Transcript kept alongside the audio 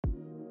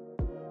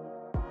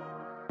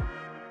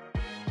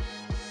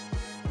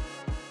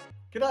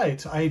G'day,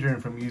 it's Adrian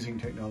from Using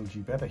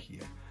Technology Better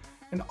here.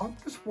 And I'm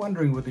just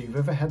wondering whether you've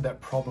ever had that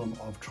problem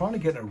of trying to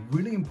get a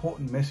really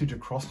important message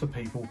across to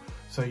people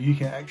so you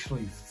can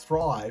actually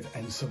thrive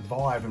and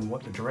survive in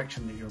what the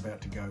direction that you're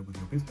about to go with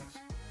your business.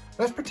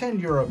 Let's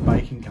pretend you're a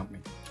baking company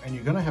and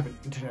you're going to have an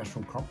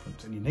international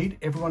conference and you need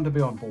everyone to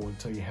be on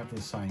board so you have the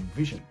same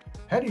vision.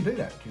 How do you do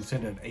that? Do you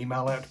send an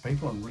email out to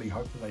people and really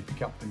hope that they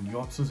pick up the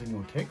nuances in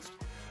your text?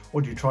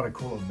 Or do you try to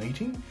call a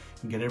meeting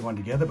and get everyone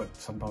together, but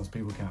sometimes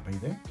people can't be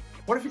there?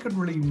 What if you could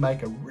really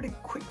make a really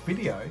quick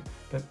video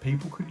that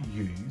people could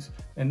use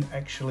and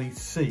actually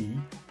see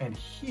and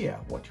hear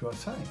what you are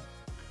saying?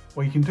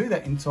 Well, you can do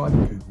that inside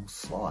Google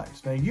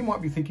Slides. Now, you might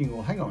be thinking,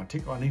 well, hang on a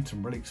tick, I need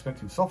some really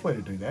expensive software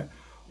to do that.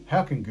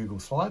 How can Google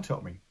Slides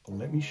help me? Well,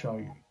 let me show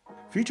you.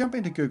 If you jump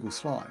into Google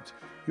Slides,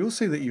 you'll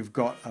see that you've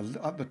got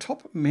at the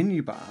top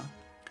menu bar,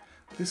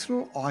 this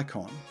little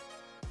icon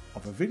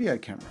of a video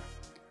camera.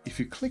 If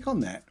you click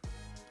on that,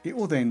 it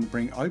will then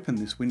bring open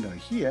this window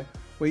here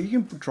where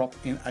you can drop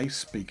in a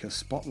speaker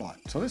spotlight.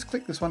 So let's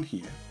click this one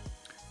here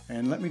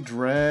and let me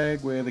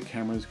drag where the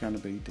camera is going to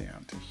be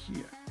down to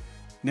here.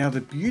 Now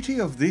the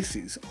beauty of this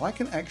is I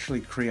can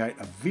actually create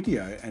a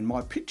video and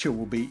my picture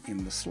will be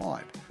in the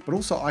slide, but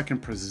also I can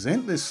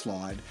present this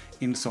slide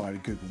inside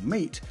of Google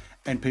Meet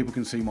and people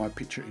can see my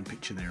picture in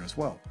picture there as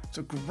well. It's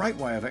a great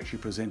way of actually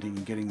presenting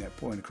and getting that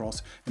point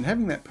across and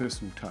having that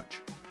personal touch.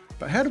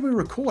 But how do we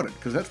record it?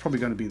 Because that's probably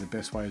going to be the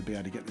best way to be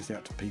able to get this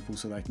out to people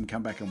so they can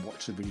come back and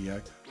watch the video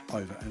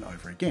over and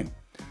over again.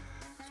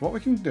 So what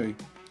we can do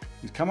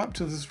is come up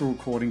to this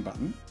recording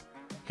button,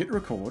 hit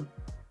record,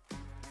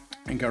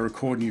 and go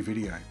record new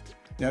video.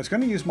 Now it's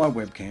going to use my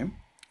webcam,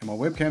 and my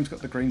webcam's got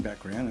the green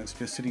background, and it's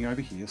just sitting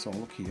over here, so I'll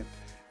look here,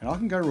 and I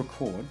can go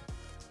record,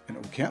 and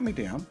it will count me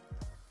down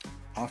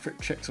after it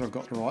checks that I've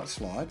got the right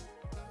slide,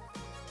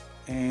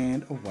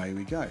 and away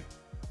we go.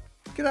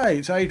 G'day,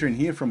 it's Adrian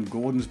here from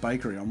Gordon's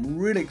Bakery. I'm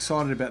really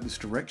excited about this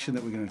direction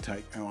that we're going to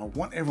take, and I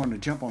want everyone to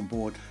jump on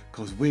board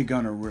because we're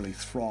going to really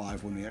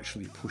thrive when we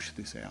actually push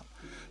this out.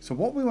 So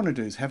what we want to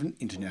do is have an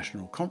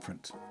international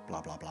conference,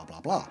 blah, blah, blah, blah,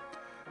 blah.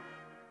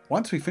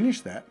 Once we finish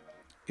that,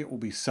 it will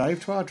be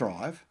saved to our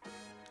drive,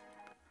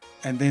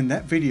 and then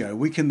that video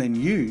we can then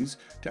use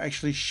to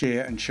actually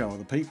share and show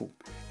other people.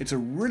 It's a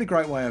really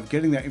great way of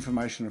getting that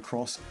information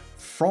across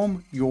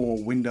from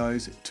your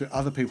windows to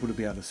other people to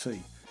be able to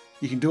see.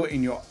 You can do it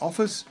in your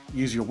office,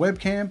 use your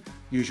webcam,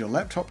 use your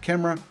laptop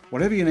camera,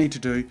 whatever you need to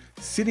do,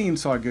 sitting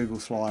inside Google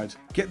Slides,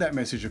 get that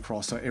message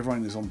across so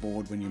everyone is on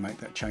board when you make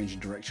that change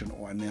in direction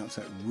or announce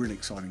that really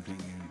exciting thing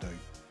you're going to do.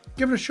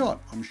 Give it a shot.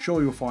 I'm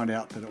sure you'll find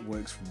out that it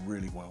works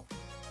really well.